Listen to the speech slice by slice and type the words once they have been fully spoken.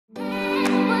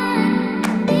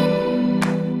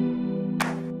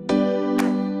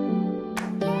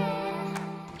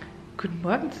Guten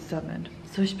Morgen zusammen.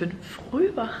 So, ich bin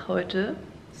früh wach heute,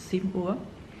 7 Uhr.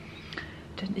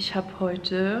 Denn ich habe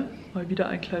heute mal wieder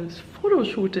ein kleines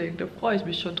Fotoshooting. Da freue ich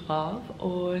mich schon drauf.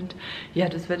 Und ja,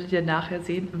 das werdet ihr nachher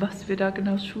sehen, was wir da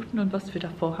genau shooten und was wir da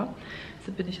vorhaben.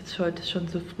 So bin ich jetzt heute schon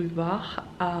so früh wach.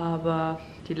 Aber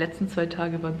die letzten 2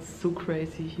 Tage waren so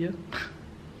crazy hier.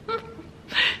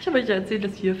 Ich habe euch ja erzählt,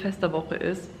 dass hier Festerwoche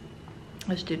ist.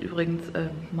 Da steht übrigens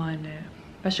meine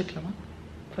Wäscheklammer,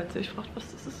 falls ihr euch fragt,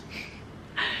 was das ist.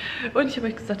 Und ich habe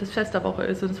euch gesagt, dass Festerwoche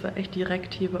ist und es war echt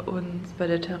direkt hier bei uns bei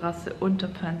der Terrasse unter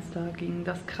Fenster ging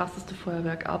das krasseste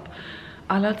Feuerwerk ab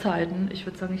aller Zeiten. Ich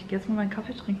würde sagen, ich gehe jetzt mal meinen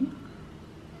Kaffee trinken.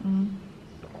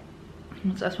 Ich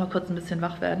muss erstmal kurz ein bisschen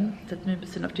wach werden, setze mich ein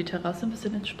bisschen auf die Terrasse, ein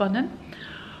bisschen entspannen.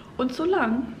 Und so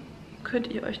lang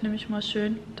könnt ihr euch nämlich mal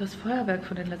schön das Feuerwerk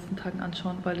von den letzten Tagen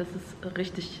anschauen, weil das ist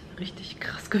richtig, richtig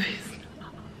krass gewesen.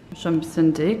 Schon ein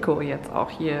bisschen Deko jetzt auch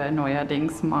hier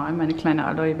neuerdings mal, meine kleine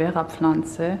Aloe Vera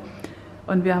Pflanze.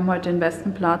 Und wir haben heute den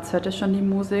besten Platz, hört ihr schon die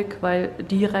Musik, weil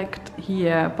direkt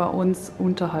hier bei uns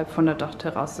unterhalb von der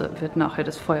Dachterrasse wird nachher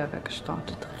das Feuerwerk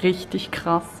gestartet. Richtig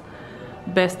krass,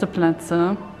 beste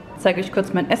Plätze. Ich zeige euch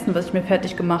kurz mein Essen, was ich mir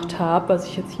fertig gemacht habe, was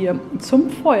ich jetzt hier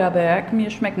zum Feuerwerk mir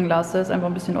schmecken lasse. Das ist einfach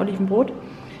ein bisschen Olivenbrot,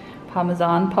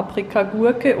 Parmesan, Paprika,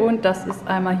 Gurke und das ist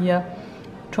einmal hier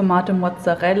Tomate,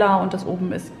 Mozzarella und das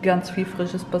oben ist ganz viel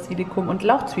frisches Basilikum und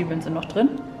Lauchzwiebeln sind noch drin.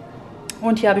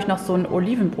 Und hier habe ich noch so einen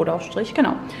Olivenbrotaufstrich,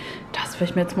 genau. Das werde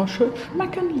ich mir jetzt mal schön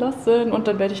schmecken lassen und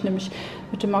dann werde ich nämlich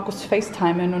mit dem Markus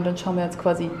FaceTimen und dann schauen wir jetzt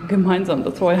quasi gemeinsam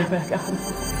das Feuerwerk an.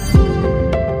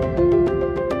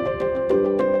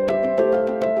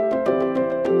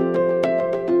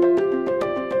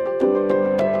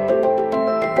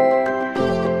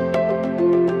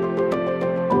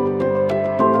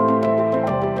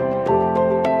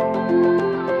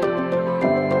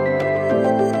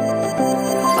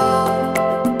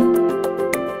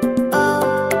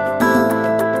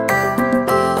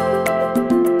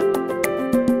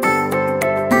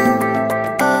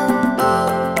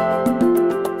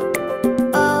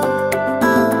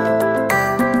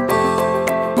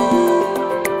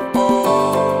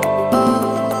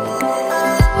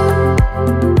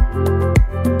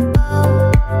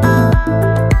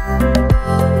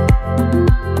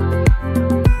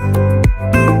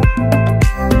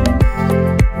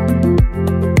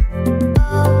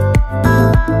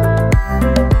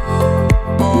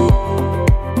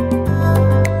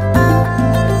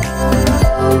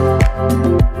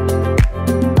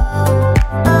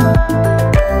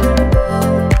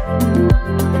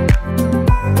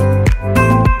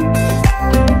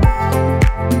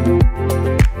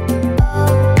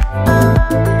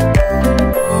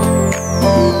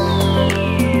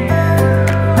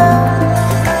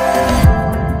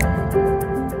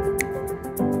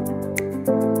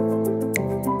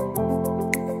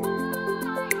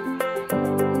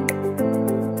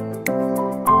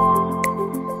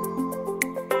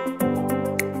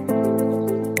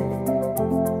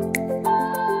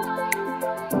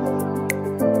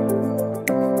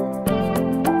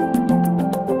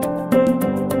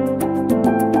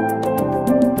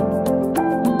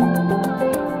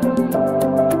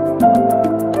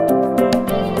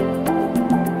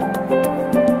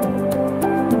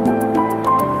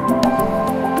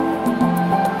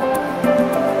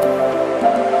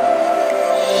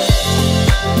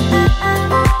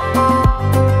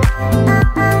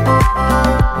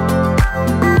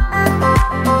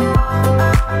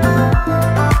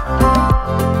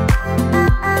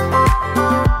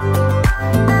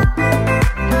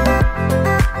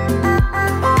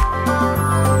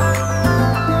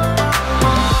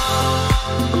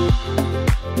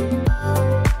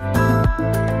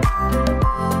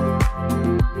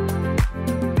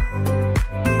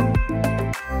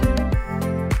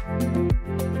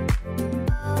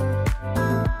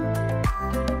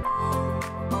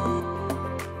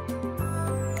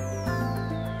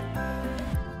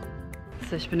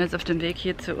 Ich bin jetzt auf dem Weg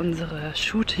hier zu unserer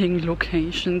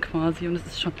Shooting-Location quasi und es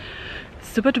ist schon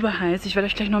super duper heiß. Ich werde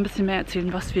euch gleich noch ein bisschen mehr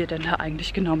erzählen, was wir denn da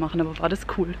eigentlich genau machen. Aber war das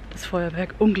cool, das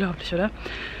Feuerwerk. Unglaublich, oder?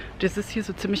 Das ist hier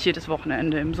so ziemlich jedes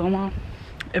Wochenende im Sommer.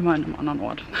 Immer in einem anderen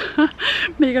Ort.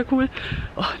 Mega cool.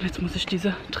 Oh, und jetzt muss ich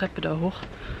diese Treppe da hoch.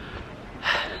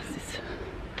 Es ist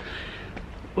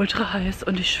ultra heiß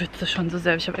und ich schwitze schon so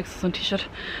sehr. Ich habe extra so ein T-Shirt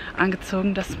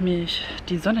angezogen, dass mich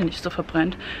die Sonne nicht so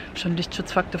verbrennt. Schon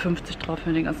Lichtschutzfaktor 50 drauf,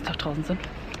 wenn wir den ganzen Tag draußen sind.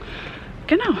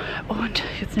 Genau. Und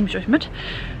jetzt nehme ich euch mit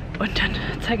und dann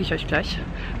zeige ich euch gleich,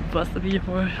 was wir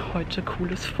wohl heute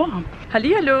Cooles vorhaben.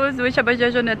 Hallihallo, so ich habe euch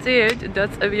ja schon erzählt,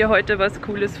 dass wir heute was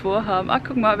Cooles vorhaben. Ach,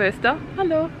 guck mal, wer ist da?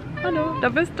 Hallo, hallo, da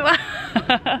bist du.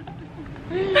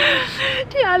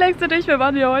 Die Alex und ich, wir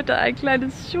machen ja heute ein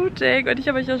kleines Shooting. Und ich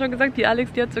habe euch ja schon gesagt, die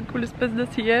Alex, die hat so ein cooles Business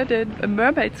hier, den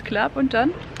Mermaids Club. Und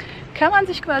dann kann man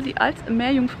sich quasi als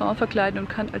Meerjungfrau verkleiden und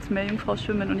kann als Meerjungfrau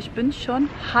schwimmen. Und ich bin schon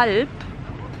halb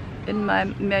in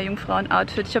meinem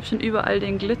Meerjungfrauen-Outfit. Ich habe schon überall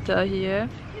den Glitter hier.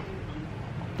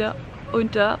 Da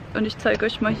und da. Und ich zeige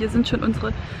euch mal, hier sind schon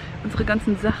unsere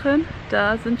ganzen Sachen.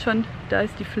 Da ist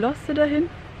die Flosse dahin.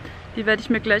 Die werde ich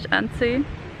mir gleich anziehen.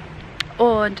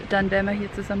 Und dann werden wir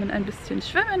hier zusammen ein bisschen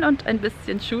schwimmen und ein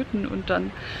bisschen shooten. Und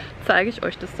dann zeige ich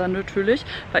euch das dann natürlich.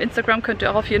 Bei Instagram könnt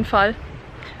ihr auch auf jeden Fall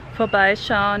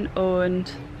vorbeischauen.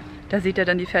 Und da seht ihr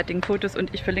dann die fertigen Fotos.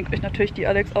 Und ich verlinke euch natürlich die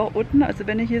Alex auch unten. Also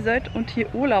wenn ihr hier seid und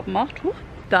hier Urlaub macht,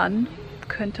 dann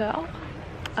könnt ihr auch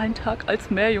einen Tag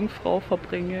als Meerjungfrau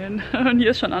verbringen. Und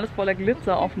hier ist schon alles voller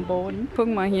Glitzer auf dem Boden.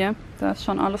 Gucken mal hier, da ist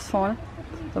schon alles voll.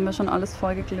 Da haben wir schon alles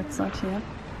voll geglitzert hier.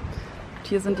 Und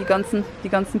hier sind die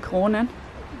ganzen Kronen.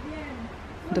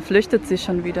 Und da flüchtet sie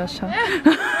schon wieder, schau.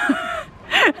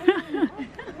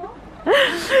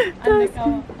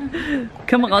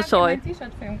 Kamera schau.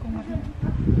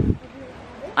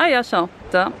 Ah ja, schau,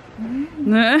 da.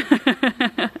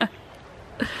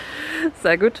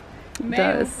 Sehr gut.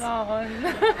 Da ist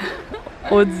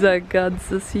unser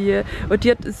ganzes hier. Und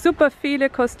die hat super viele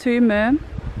Kostüme.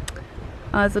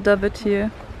 Also da wird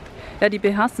hier... Ja, die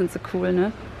BHs sind so cool,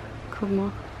 ne? Guck mal,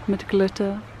 mit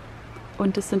Glitter.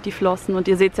 Und das sind die Flossen. Und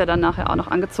ihr seht es ja dann nachher auch noch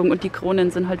angezogen. Und die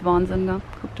Kronen sind halt Wahnsinn, da.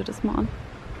 Guckt ihr das mal an.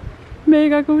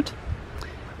 Mega gut.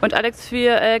 Und Alex,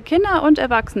 für Kinder und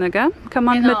Erwachsene, gell? Kann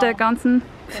man mit der ganzen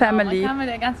Family. Man kann mit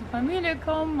der ganzen Familie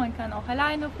kommen, man kann auch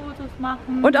alleine Fotos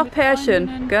machen. Und auch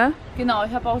Pärchen, gell? Genau,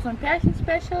 ich habe auch so ein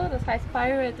Pärchen-Special, das heißt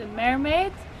Pirate and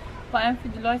Mermaid. Vor allem für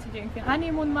die Leute, die irgendwie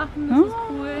Honeymoon machen, das ist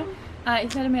cool.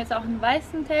 Ich werde mir jetzt auch einen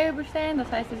weißen Tail bestellen,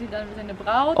 das heißt, er sieht dann wie seine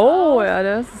Braut aus. Ja,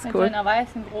 das ist mit cool. Mit so einer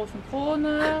weißen großen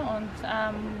Krone und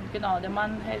genau, der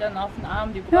Mann hält dann auf den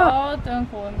Arm die Braut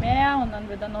irgendwo im Meer und dann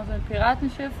wird dann noch so ein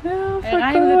Piratenschiff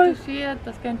reinretuschiert.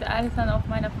 Das könnt ihr alles dann auf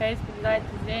meiner Facebook-Seite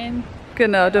sehen.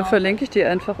 Genau, da verlinke ich die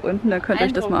einfach unten, da könnt ihr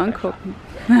euch das mal angucken.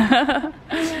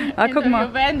 Guck mal,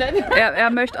 er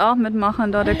möchte auch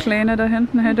mitmachen, da der Kleine da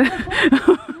hinten hätte.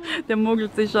 Der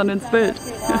mogelt sich schon ins Bild.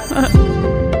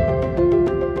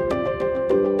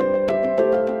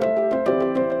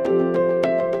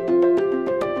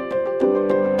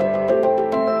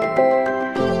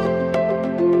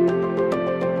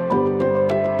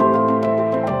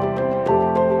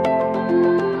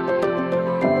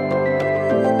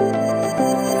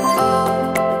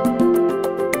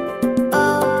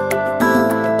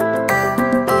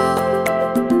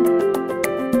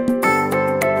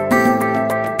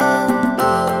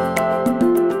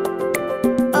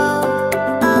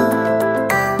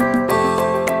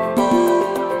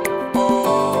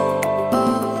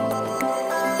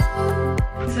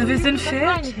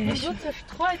 Ich bin so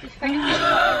zerstreut, ich vergesse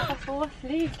einfach, wo es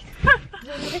liegt.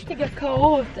 So ein richtiger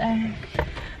Chaot, ey.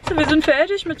 So, wir sind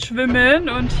fertig mit Schwimmen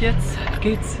und jetzt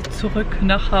geht's zurück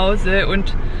nach Hause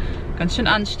und ganz schön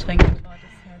anstrengend war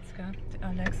das jetzt, gell? Die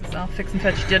Alex ist auch fix und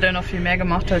fertig, die hat ja noch viel mehr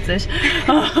gemacht als ich.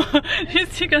 Die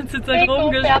ist die ganze Zeit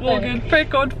rumgesprungen,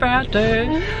 fix und fertig.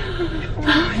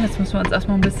 Jetzt müssen wir uns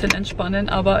erstmal ein bisschen entspannen,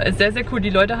 aber sehr, sehr cool.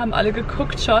 Die Leute haben alle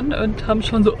geguckt schon und haben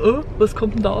schon so, was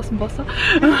kommt denn da aus dem Wasser?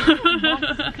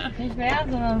 Nicht mehr,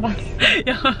 sondern was?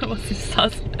 Ja, was ist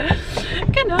das?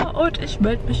 Genau, und ich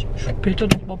melde mich später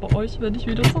nochmal bei euch, wenn ich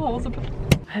wieder zu Hause bin.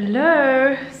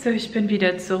 Hallo, so ich bin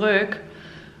wieder zurück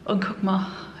und guck mal,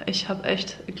 ich habe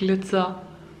echt Glitzer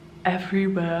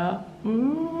everywhere.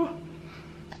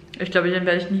 Ich glaube, den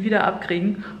werde ich nie wieder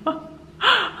abkriegen.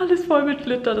 Alles voll mit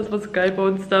Glitter, das war so geil bei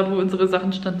uns da, wo unsere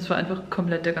Sachen standen. Es war einfach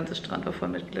komplett, der ganze Strand war voll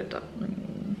mit Glitter.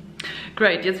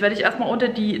 Great, jetzt werde ich erstmal unter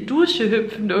die Dusche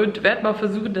hüpfen und werde mal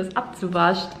versuchen, das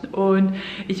abzuwaschen. Und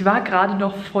ich war gerade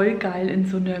noch voll geil in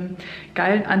so einem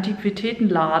geilen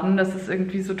Antiquitätenladen. Das ist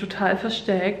irgendwie so total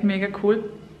versteckt, mega cool.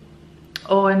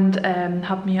 Und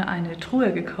habe mir eine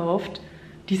Truhe gekauft.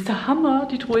 Die ist der Hammer,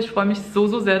 die Truhe. Ich freue mich so,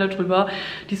 so sehr darüber.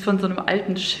 Die ist von so einem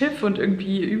alten Schiff und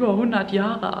irgendwie über 100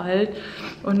 Jahre alt.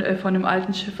 Und von einem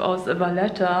alten Schiff aus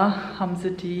Valletta haben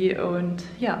sie die. Und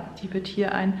ja, die wird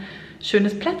hier ein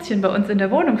schönes Plätzchen bei uns in der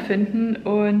Wohnung finden.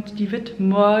 Und die wird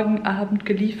morgen Abend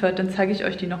geliefert. Dann zeige ich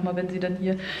euch die nochmal, wenn sie dann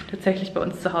hier tatsächlich bei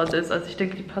uns zu Hause ist. Also ich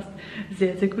denke, die passt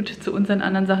sehr, sehr gut zu unseren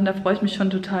anderen Sachen. Da freue ich mich schon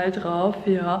total drauf,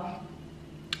 ja.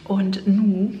 Und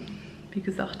nun, wie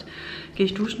gesagt, gehe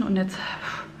ich duschen und jetzt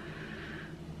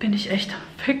bin ich echt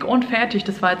fick und fertig.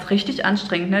 Das war jetzt richtig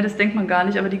anstrengend, ne? Das denkt man gar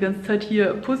nicht, aber die ganze Zeit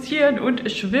hier posieren und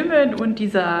schwimmen und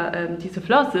diese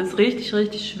Flosse ist richtig,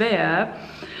 richtig schwer.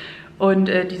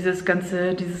 Und dieses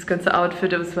ganze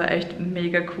Outfit, das war echt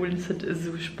mega cool. Es hat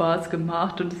so Spaß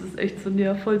gemacht. Und es ist echt so,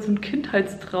 ja, voll so ein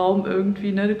Kindheitstraum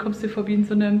irgendwie. Ne? Du kommst dir vor wie in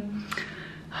so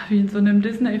einem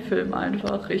Disney-Film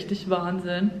einfach. Richtig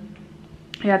Wahnsinn.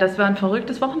 Ja, das war ein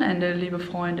verrücktes Wochenende, liebe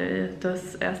Freunde.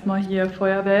 Das erstmal hier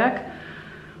Feuerwerk.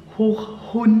 Hoch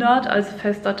 100, also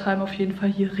fester Time auf jeden Fall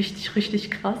hier richtig, richtig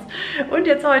krass. Und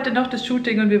jetzt heute noch das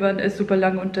Shooting und wir waren super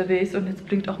lange unterwegs und jetzt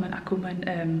blinkt auch mein Akku,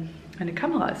 meine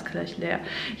Kamera ist gleich leer.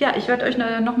 Ja, ich werde euch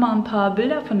noch mal ein paar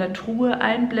Bilder von der Truhe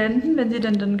einblenden, wenn sie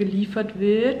dann geliefert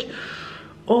wird.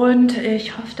 Und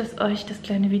ich hoffe, dass euch das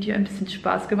kleine Video ein bisschen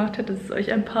Spaß gemacht hat, dass es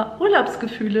euch ein paar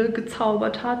Urlaubsgefühle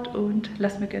gezaubert hat. Und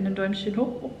lasst mir gerne ein Däumchen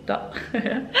hoch, oh, da.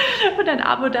 Und ein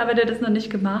Abo da, wenn ihr das noch nicht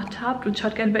gemacht habt. Und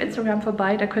schaut gerne bei Instagram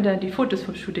vorbei, da könnt ihr die Fotos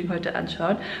vom Shooting heute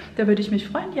anschauen. Da würde ich mich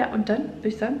freuen. Ja, und dann würde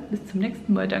ich sagen, bis zum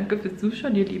nächsten Mal. Danke fürs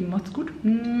Zuschauen, ihr Lieben. Macht's gut.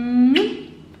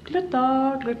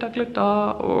 Glitter, Glitter,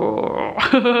 Glitter. Oh.